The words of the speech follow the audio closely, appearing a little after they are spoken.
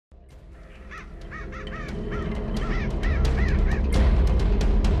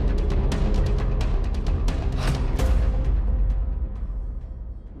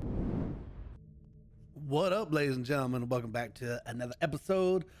up, ladies and gentlemen? Welcome back to another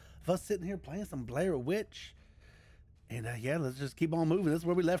episode of us sitting here playing some Blair Witch. And yeah, let's just keep on moving. This is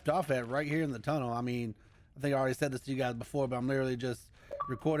where we left off at, right here in the tunnel. I mean, I think I already said this to you guys before, but I'm literally just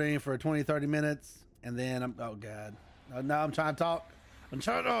recording for 20-30 minutes, and then oh god, now I'm trying to talk. I'm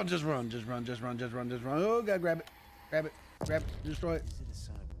trying. Oh, just run. Oh god, grab it, destroy it. Is it a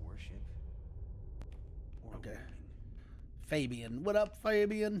sign of worship? Or okay. Fabian, what up,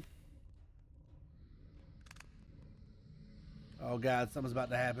 Fabian? Oh god, something's about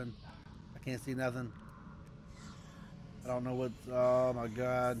to happen. I can't see nothing. I don't know what's. Oh my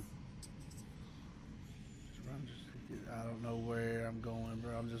god. I don't know where I'm going,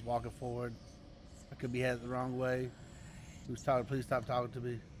 bro. I'm just walking forward. I could be headed the wrong way. Who's talking? Please stop talking to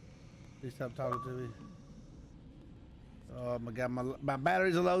me. Please stop talking to me. Oh my god, my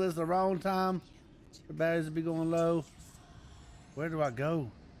batteries are low. This is the wrong time. The batteries will be going low. Where do I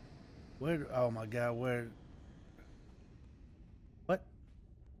go? Where? Oh my god, where? What?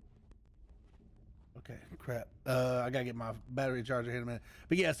 Okay, crap. I gotta get my battery charger here in a minute.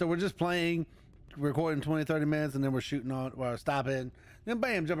 But yeah, so we're just playing, recording 20-30 minutes, and then we're shooting on, or stopping, then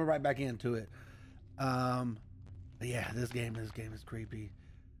bam, jumping right back into it. But yeah, this game is creepy.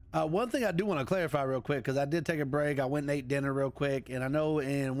 One thing I do want to clarify real quick, because I did take a break. I went and ate dinner real quick, and I know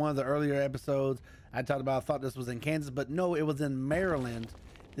in one of the earlier episodes I talked about, I thought this was in Kansas, but no, it was in Maryland.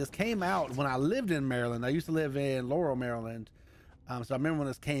 This came out when I lived in Maryland. I used to live in Laurel, Maryland. So I remember when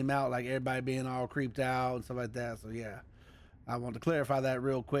this came out, like everybody being all creeped out and stuff like that. So yeah, I want to clarify that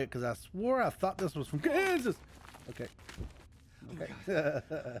real quick, because I swore I thought this was from Kansas. Okay.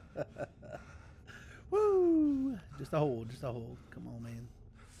 Woo! Just a hole. Come on, man.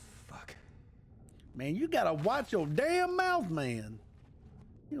 fuck. Man, you gotta watch your damn mouth, man.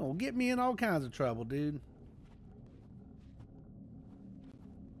 You gonna get me in all kinds of trouble, dude.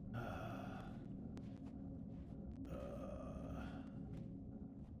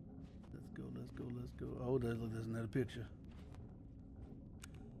 Let's go. Oh, there's another picture.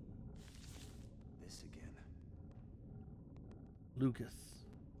 This again. Lucas.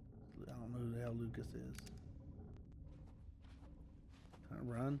 I don't know who the hell Lucas is. Can I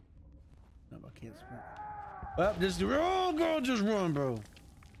run? No, I can't sprint. Well, just run, bro.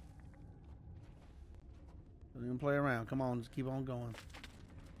 Don't even play around. Come on, just keep on going.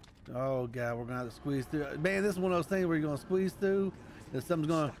 Oh god, we're gonna have to squeeze through. Man, this is one of those things where you're gonna squeeze through. If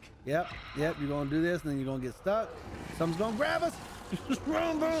something's gonna, yep, you're gonna do this, and then you're gonna get stuck. Something's gonna grab us. Just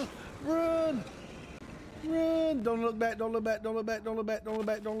run, bro, run. Don't look back. Don't look back.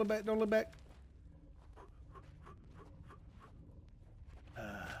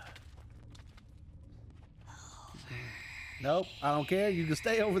 Nope, I don't care. You can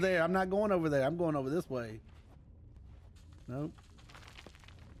stay over there. I'm not going over there. I'm going over this way. Nope.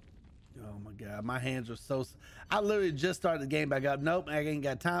 Oh my god, my hands are so. I literally just started the game back up. Nope, I ain't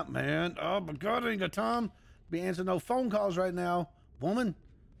got time, man. Oh my god, I ain't got time to be answering no phone calls right now, woman.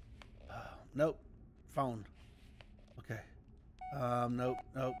 Nope, phone. Okay. Nope.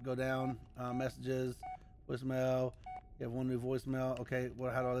 Go down. Messages, voicemail. You have one new voicemail. Okay,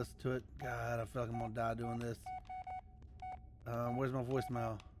 how do I listen to it? God, I feel like I'm gonna die doing this. Where's my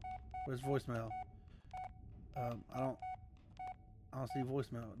voicemail? Where's voicemail? I don't see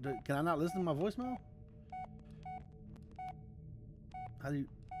voicemail. Can I not listen to my voicemail? How do you?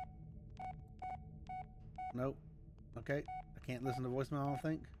 Nope. Okay. I can't listen to voicemail, I don't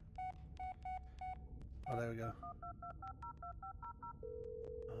think. Oh, there we go.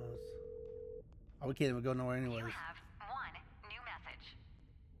 Oh, we can't even go nowhere anyways. You have one new message.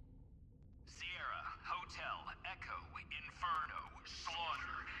 Sierra, Hotel, Echo, Inferno,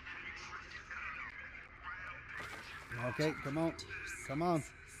 Slaughter. Okay, come on.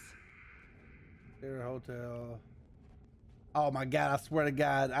 Sierra Hotel. Oh my god, I swear to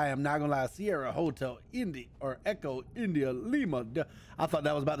god, I am not gonna lie. Sierra Hotel, Indy, or Echo, India, Lima. I thought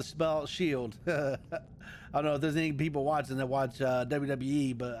that was about to spell shield. I don't know if there's any people watching that watch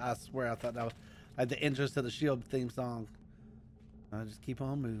WWE, but I swear I thought that was like the entrance to the shield theme song. I just keep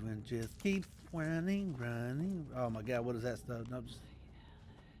on moving, just keep running. Oh my god, what is that stuff?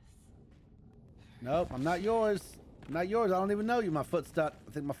 Nope, I'm not yours. I don't even know you. My foot's stuck.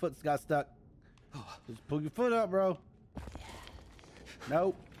 I think my foot's got stuck. Just pull your foot up, bro.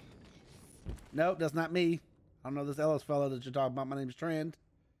 Nope, that's not me. I don't know this Ellis fella that you're talking about. My name's Trend.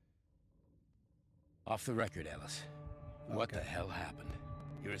 Off the record, Ellis. What the hell happened?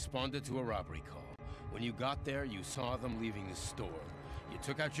 You responded to a robbery call. When you got there, you saw them leaving the store. You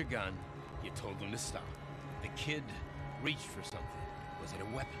took out your gun. You told them to stop. The kid reached for something. Was it a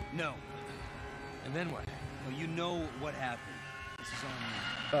weapon? No. And then what? No, you know what happened. This is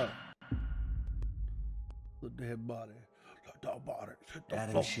on me. The dead body. Let the bodies hit the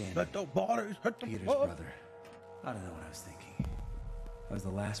Adam floor. Shin. Let the bodies hit the Peter's floor. brother. I don't know what I was thinking. I was the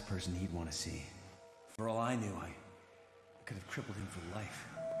last person he'd want to see. For all I knew, I could have crippled him for life.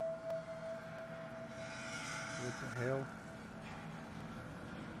 What the hell?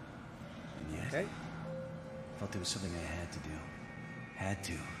 And yet, Okay. I felt there was something I had to do. Had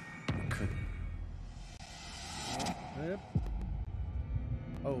to, but couldn't. Yep.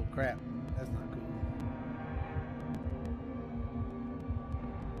 Oh crap. That's not cool.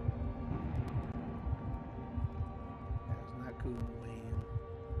 That's not cool, man.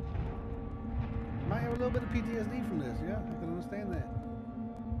 Might have a little bit of PTSD from this, yeah? I can understand that.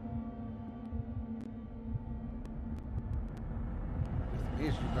 That's the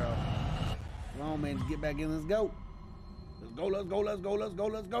issue, bro. Come on, man, just get back in, let's go. Let's go, let's go, let's go, let's go,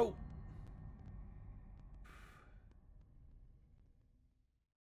 let's go.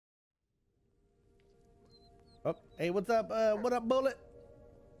 Oh, hey, what's up? What up, Bullet?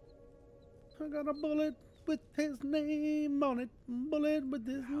 I got a bullet with his name on it. Bullet with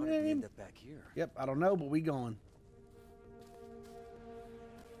his How did we name. end up back here? Yep, I don't know, but we going.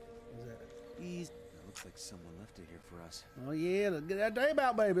 What's that? It looks like someone left it here for us. Oh yeah, let's get that tape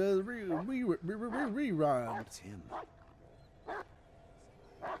out, baby. Let's rerun. It's him. Hold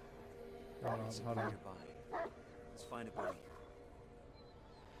on, hold on. Let's find it, buddy.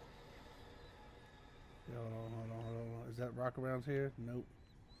 Yeah, hold on, hold on, hold on. Is that rock around here? Nope.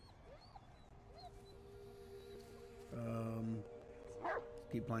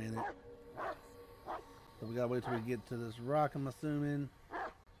 Let's keep playing it. So we gotta wait till we get to this rock, I'm assuming.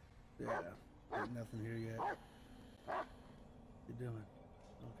 Yeah, ain't nothing here yet. What you doing?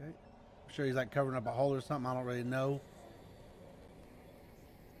 Okay. I'm sure he's like covering up a hole or something. I don't really know.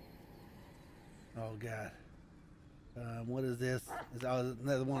 Oh God. What is this? Is that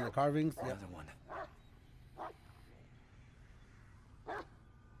another one of the carvings? Yep. Another one.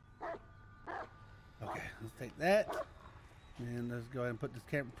 Okay, let's take that. And let's go ahead and put this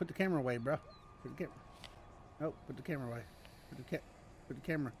put the camera away, bro. Put the camera. Nope, put the camera away. Put the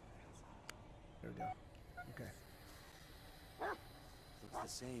camera. There we go. Okay. Looks the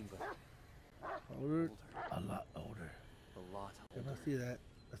same, but Older. A lot older. a lot Yep, older. I see that.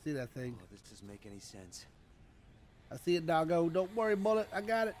 I see that thing. Oh, this doesn't make any sense. I see it, doggo. Don't worry, Bullet. I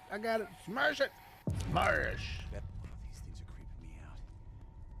got it. I got it. Smash it. Smash. Bet one of these things are creeping me out.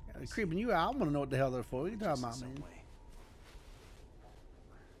 Yeah, they're creeping you out. I want to know what the hell they're for. What are you talking Just in about, some man? way.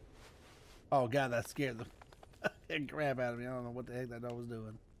 Oh God, that scared the crap out of me. I don't know what the heck that dog was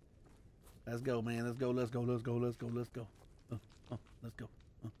doing. Let's go, man. Let's go. Let's go. Let's go. Let's go. Let's go. Let's go.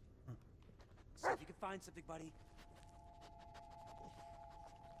 See if you can find something, buddy.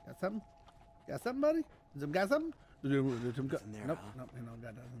 Got something? Got something, buddy? Got something? Nothing there, Nope. huh? Nope. He don't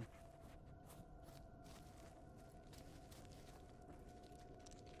got nothing.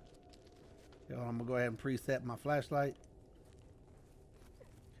 Yo, I'm gonna go ahead and preset my flashlight.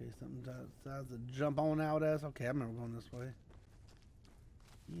 Okay, something decides to jump on out at us. Okay, I remember going this way.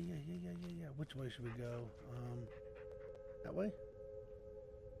 Yeah. Which way should we go? That way?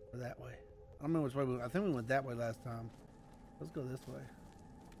 Or that way? I don't remember which way we went. I think we went that way last time. Let's go this way.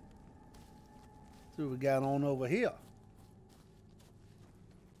 See what we got on over here.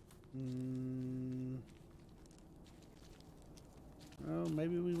 Oh,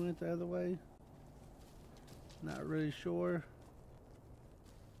 maybe we went the other way. Not really sure.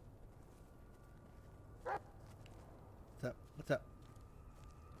 What's up? What's up?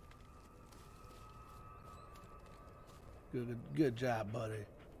 Good job, buddy.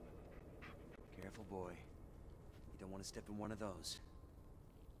 Careful, boy. You don't want to step in one of those.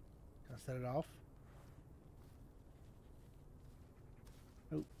 Can I set it off?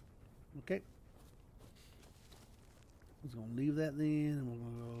 Oh, okay. I'm just gonna leave that then, and we're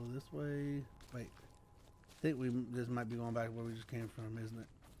gonna go this way. Wait, I think this might be going back where we just came from, isn't it?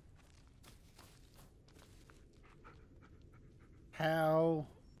 How?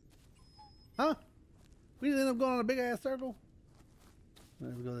 Huh? We just ended up going on a big ass circle.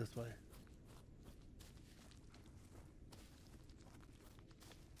 Let's go this way.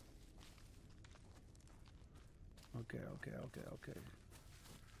 Okay.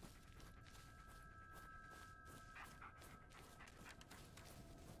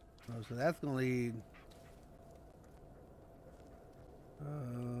 Oh, so that's gonna lead.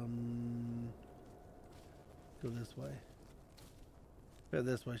 Go this way. Yeah,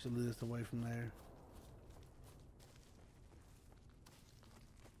 this way should lead us away from there.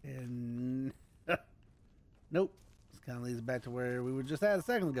 And nope, this kind of leads back to where we were just at a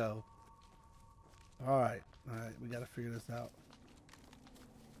second ago. All right, we got to figure this out.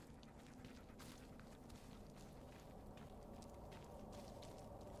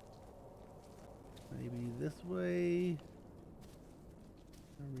 Maybe this way.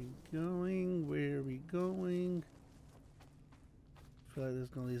 Where are we going? Where are we going? I feel like this is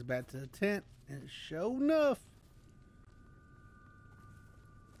gonna lead us back to the tent. And sure enough.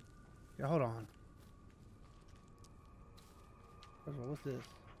 Yeah, hold on. First of all, what's this?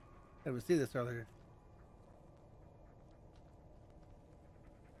 I didn't see this earlier.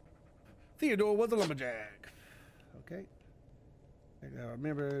 Theodore was a lumberjack. Okay. I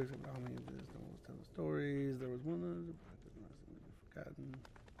remember telling stories. There was one forgotten.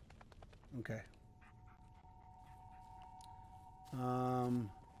 Okay.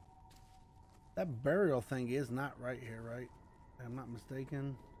 That burial thing is not right here, right? If I'm not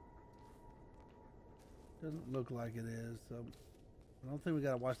mistaken. Doesn't look like it is, so I don't think we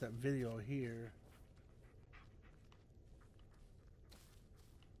gotta watch that video here.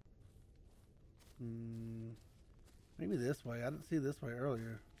 Maybe this way. I didn't see this way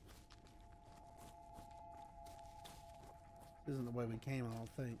earlier. This isn't the way we came, I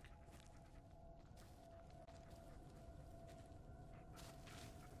don't think.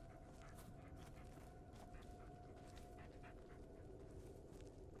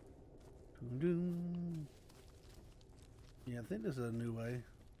 Doom. Yeah, I think this is a new way.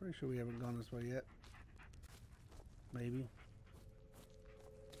 Pretty sure we haven't gone this way yet. Maybe.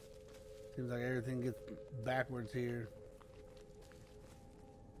 Seems like everything gets backwards here.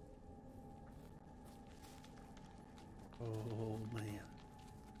 Oh man.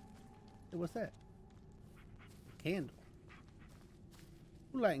 Hey, what's that? A candle.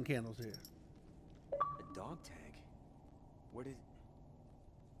 Who lighting candles here? A dog tag? Where did...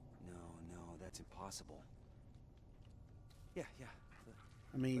 No, that's impossible. Yeah.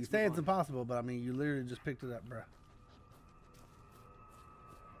 I mean, you Let's say move it's on. impossible, but I mean, you literally just picked it up, bruh.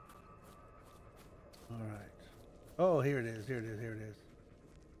 Alright. Oh, here it is. Here it is.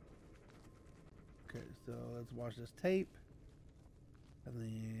 Okay, so let's watch this tape. And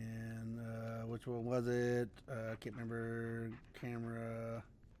then, which one was it? I can't remember. Camera.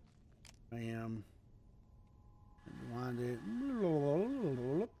 Bam. Rewind it.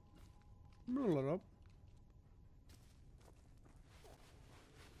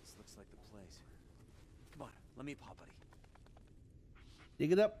 This looks like the place. Come on, let me pop, buddy.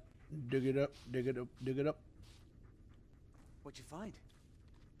 Dig it up. Dig it up. Dig it up. Dig it up. What'd you find?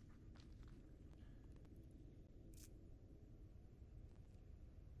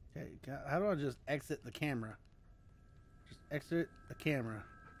 Okay, how do I just exit the camera? Just exit the camera.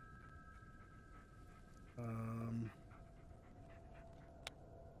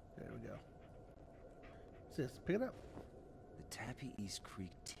 There we go. What's this? Pick it up. The Tappy East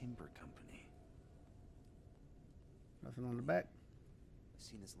Creek Timber Company. Nothing on the back. I've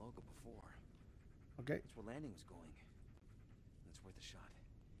seen his logo before. Okay. That's where Landing was going. That's worth a shot.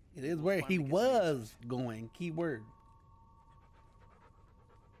 It is where he was going. Keyword.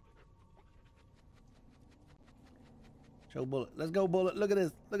 Show Bullet. Let's go, Bullet. Look at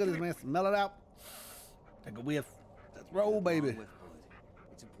this. Look at this, man. Smell it out. Take a whiff. Let's roll, baby. Long whiff, Bullet.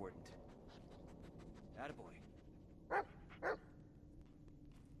 It's important. Attaboy.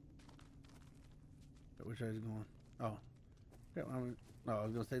 Which way is it going? Oh. Okay, no, I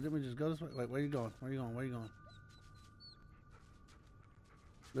was going to say, didn't we just go this way? Wait, where are you going? Where are you going? Where are you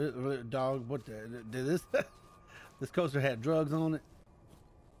going? Dog, what the? Did this? This coaster had drugs on it?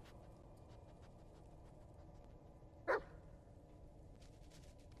 I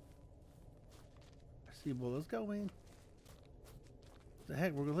see bullets going. The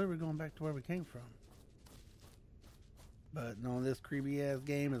heck, we're literally going back to where we came from. But no, this creepy ass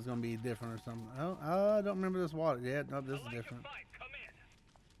game is gonna be different or something. Oh, I don't remember this water yet. No, this is different. 5, come in.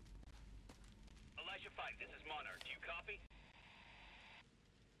 Elijah 5, this is Monarch. Do you copy?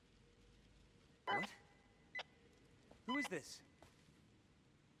 What? Who is this?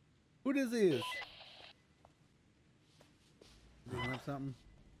 Who this is? Do you have something?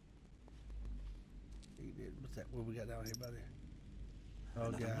 He did. What's that? What we got down here, buddy? Oh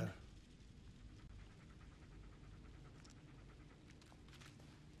Another god. one?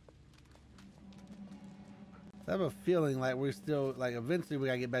 I have a feeling like we're still like eventually we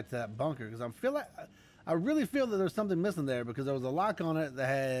gotta get back to that bunker because I really feel that there's something missing there because there was a lock on it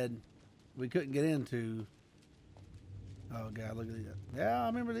that we couldn't get into. Oh god, look at these. Yeah, I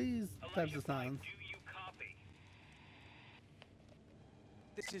remember these types of signs. Do you copy?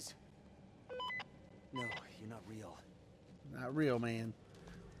 This is... No, you're not real. Not real, man.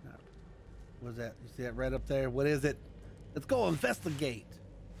 What's that? You see that right up there? What is it? Let's go investigate.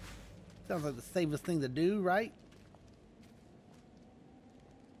 Sounds like the safest thing to do, right?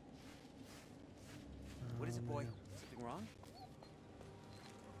 What is it, boy? Something wrong?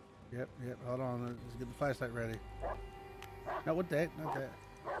 Yep, yep. Hold on. Let's get the flashlight ready. No, what that? Not that.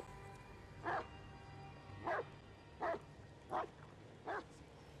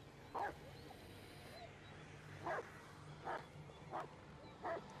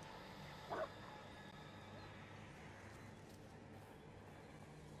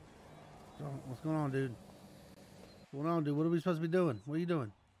 What's going on, dude? What's going on, dude? What are we supposed to be doing? What are you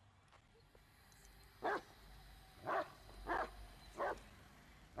doing?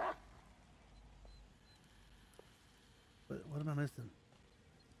 What am I missing?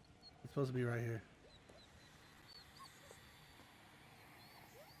 It's supposed to be right here.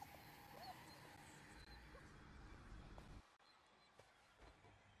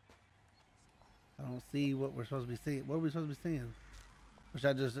 I don't see what we're supposed to be seeing. What are we supposed to be seeing? Which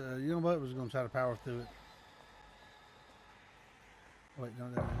I just, you know what? We're just going to try to power through it. Wait, no,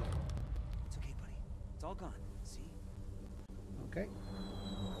 there it is. It's okay, buddy. It's all gone. See? Okay.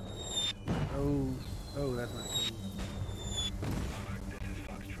 Oh, that's not cool. This is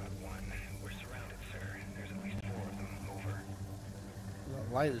Foxtrot 1. We're surrounded, sir. There's at least 4 of them. Over. Well,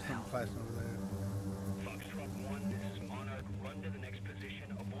 light is something flashing over there. Foxtrot 1, this is Monarch. Run to the next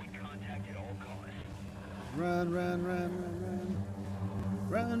position. Avoid contact at all costs. Run, run, run, run, run.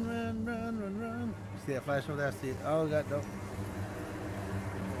 Run, run, run, run, run. See that flash over there? I see it. Oh, God, no.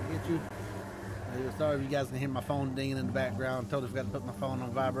 Get you. Sorry if you guys can hear my phone dinging in the background. Totally forgot to put my phone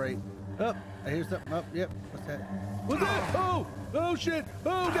on vibrate. Oh, I hear something. Oh, yep. What's that? What's that? Oh, oh shit.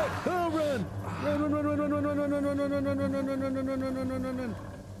 Oh God. Oh, run. Run, run, run, run, run, run, run, run, run, run, run, run, run, run, run, run, run, run, run.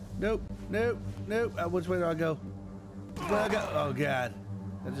 Nope, nope, nope. Which way do I go? Which way do I go? Oh God.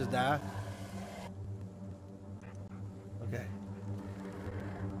 Did I just die? Okay.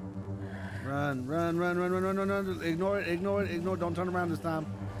 Run, run, run, run, run, run, run, run. Ignore it, ignore it, ignore it. Don't turn around this time.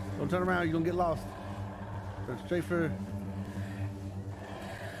 Don't turn around, you're gonna get lost. Go straight for.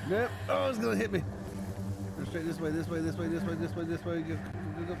 Nope. Oh, it's gonna hit me. Go straight this way, this way, this way, this way, this way, this way. Go,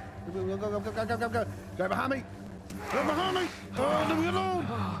 go, go, go, go, go, go, go, go. Right behind me. Right behind me. Oh, leave me alone.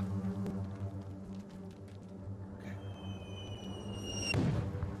 Okay.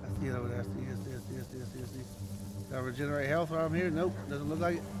 I see it over there. I see it, I see it, I see it, I see it, I see it, I see it. Do I regenerate health while I'm here? Nope. Doesn't look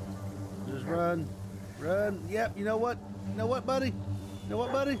like it. Just run. Run. Yep. You know what? You know what, buddy? You know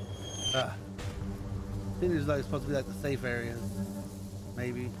what, buddy? I think it's like supposed to be like the safe area.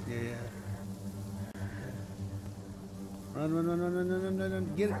 Maybe. Yeah. Run, run, run, run, run, run, run,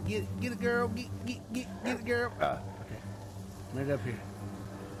 run. Get it, girl. Get it, girl. Okay. Made it up here.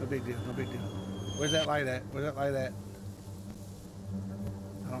 No big deal, no big deal. Where's that light at? Where's that light at?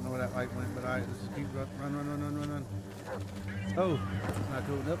 I don't know where that light went, but alright, let's just keep run, run, run, run, run, run. Oh, that's not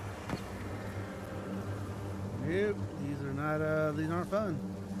cool. Nope. Nope. These aren't fun.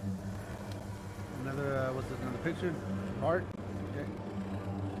 Another, what's this, another picture? Heart? Okay.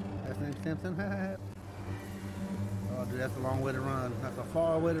 Last name Simpson? Oh, dude, that's a long way to run. That's a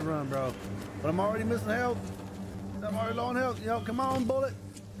far way to run, bro. But I'm already missing health. I'm already low on health. You know, come on, bullet.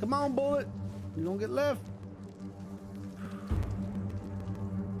 Come on, bullet. You're gonna get left.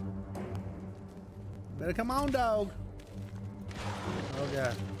 Better come on, dog. Oh,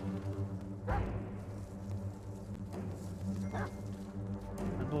 God.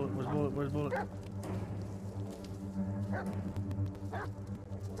 Where's bullet? Where's bullet? Where's bullet?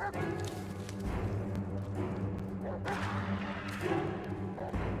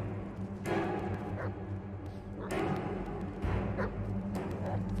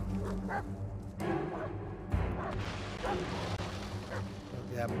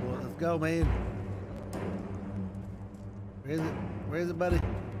 Yeah, boy, let's go, man. Where is it? Where is it, buddy?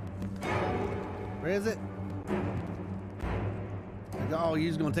 Where is it? Oh, you're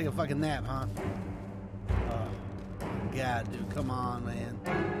just gonna take a fucking nap, huh? Oh, God, dude, come on, man.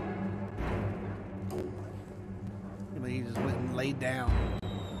 I mean, he just went and laid down.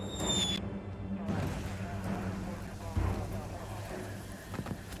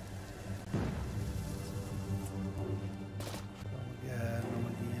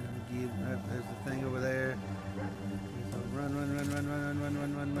 There's the thing over there. So run, run, run, run, run, run, run,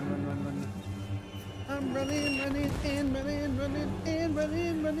 run, run, run, run, run, run. I'm running, running, and running, running, and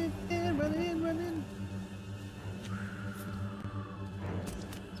running, running, and running, running.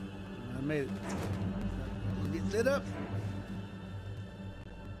 I made it. Get lit up.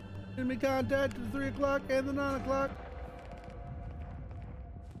 Enemy contact at the 3 o'clock and the 9 o'clock.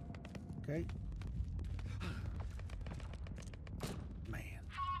 Okay.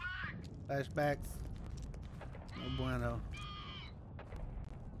 Flashbacks. No bueno.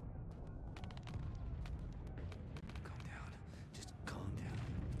 Calm down. Just calm down.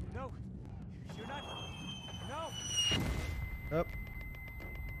 No! You're not. No! Up.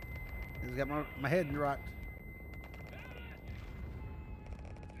 It's got my head rocked.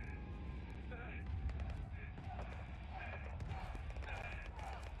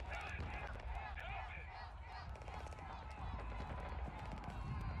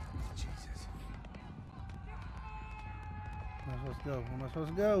 Jesus. Where am I supposed to go? Where am I supposed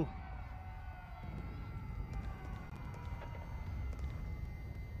to go?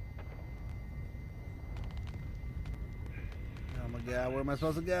 Oh my God, where am I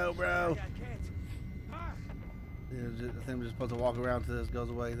supposed to go, bro? Yeah, I think we're just supposed to walk around till this goes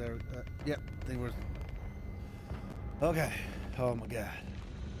away. There. Yep. I think we're. Okay. Oh my God.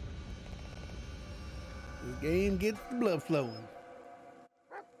 This game gets the blood flowing.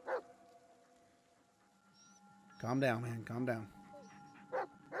 Calm down, man. Calm down.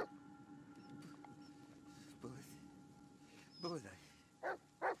 Bullet.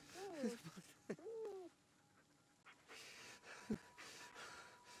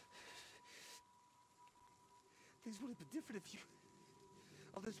 Things would have been different if you...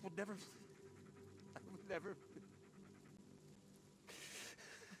 All this would never... I would never...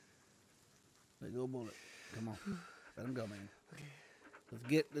 Let go, bullet. Come on. Let him go, man.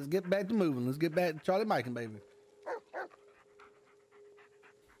 Okay. Let's get back to moving. Let's get back to Charlie Miking, baby.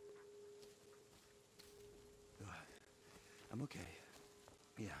 I'm okay.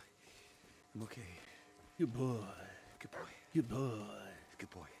 Yeah. I'm okay. Good boy. Good boy. Good boy. Good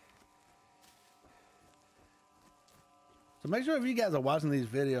boy. So make sure if you guys are watching these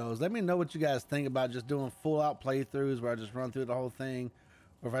videos, let me know what you guys think about just doing full out playthroughs where I just run through the whole thing,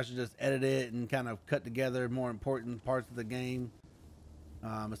 or if I should just edit it and kind of cut together more important parts of the game.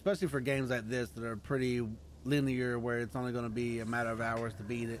 Especially for games like this that are pretty linear, where it's only going to be a matter of hours to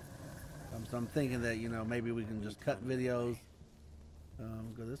beat it. So I'm thinking that, you know, maybe we can just cut videos.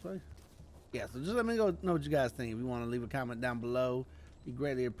 Go this way. Yeah, so just let me know what you guys think. If you want to leave a comment down below, we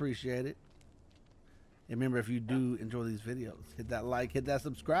greatly appreciate it. And remember, if you do enjoy these videos, hit that like, hit that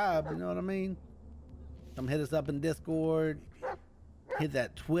subscribe, you know what I mean? Come hit us up in Discord. Hit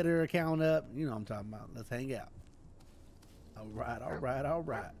that Twitter account up. You know what I'm talking about. Let's hang out. All right, all right, all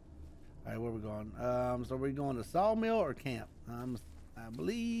right. All right, where we going? So we're going to Sawmill or camp? I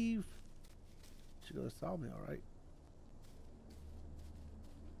believe should go to Sawmill, right?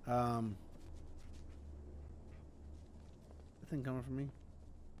 That thing coming from me.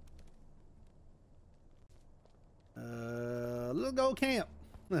 Let's go camp.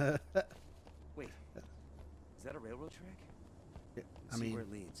 Wait, is that a railroad track? Yeah, I See mean, where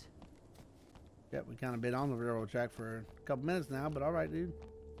it leads. yeah, we kind of been on the railroad track for a couple minutes now, but all right, dude.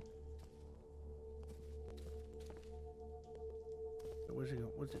 Where's he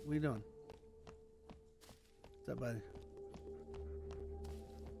going? What are you doing? What's up, buddy?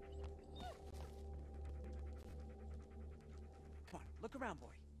 Come on, look around, boy.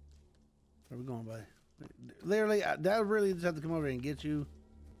 Where we going, buddy? Literally, I really just have to come over here and get you.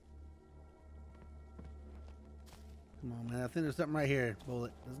 Come on, man. I think there's something right here.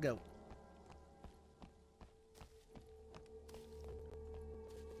 Bullet. Let's go.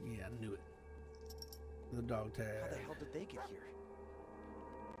 Yeah, I knew it. The dog tag. How the hell did they get here?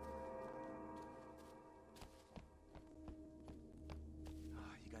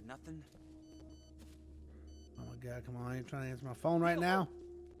 Oh, you got nothing? Oh my God, come on. I ain't trying to answer my phone right now.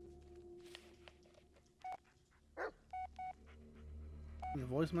 Your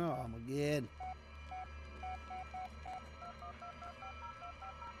voicemail? Oh my God.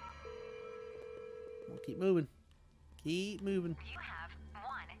 Well, keep moving. Keep moving. You have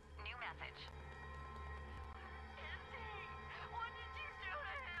one new message. What did you do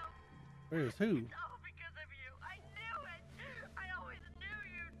to him? Where is who? It's all because of you. I knew it. I always knew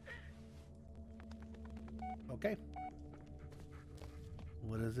you'd... Okay.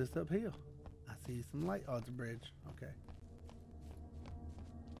 What is this uphill? I see some light. Oh, it's a bridge. Okay.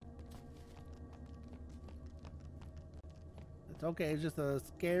 It's okay. It's just a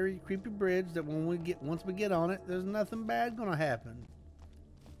scary, creepy bridge that once we get on it, there's nothing bad gonna happen.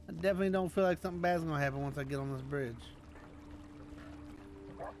 I definitely don't feel like something bad's gonna happen once I get on this bridge.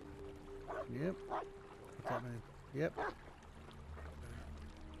 Yep. What's happening? Yep.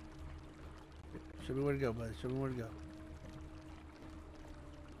 Show me where to go, buddy. Show me where to go.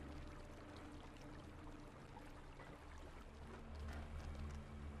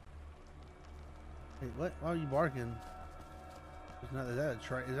 Hey, what? Why are you barking? Is that a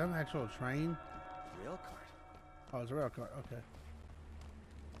train? Is that an actual train? Rail cart. Oh, it's a rail car. Okay.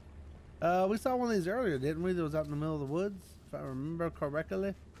 We saw one of these earlier, didn't we? That was out in the middle of the woods, if I remember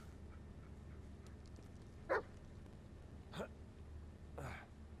correctly.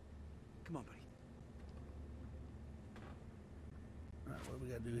 Come on, buddy. All right, we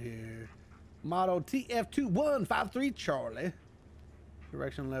gotta do here? Model TF2153 Charlie.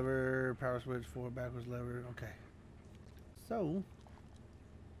 Direction lever, power switch, forward, backwards lever. Okay. So,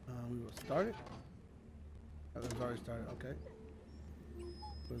 we will start it. Oh, it's already started. Okay.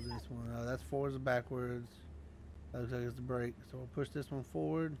 Where's this one? Oh, that's forwards and backwards. That looks like it's the brake. So we'll push this one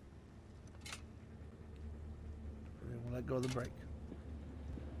forward. And then we'll let go of the brake.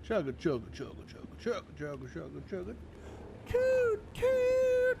 Chugga, chugga, chugga, chugga, chugga, chugga, chugga, chugga. Toot,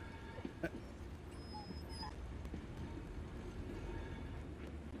 toot.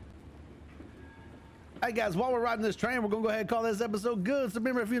 Alright guys, while we're riding this train, we're gonna go ahead and call this episode good. So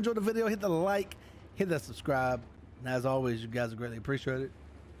remember, if you enjoyed the video, hit the like, hit that subscribe, and as always, you guys are greatly appreciated.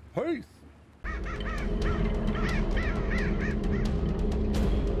 Peace.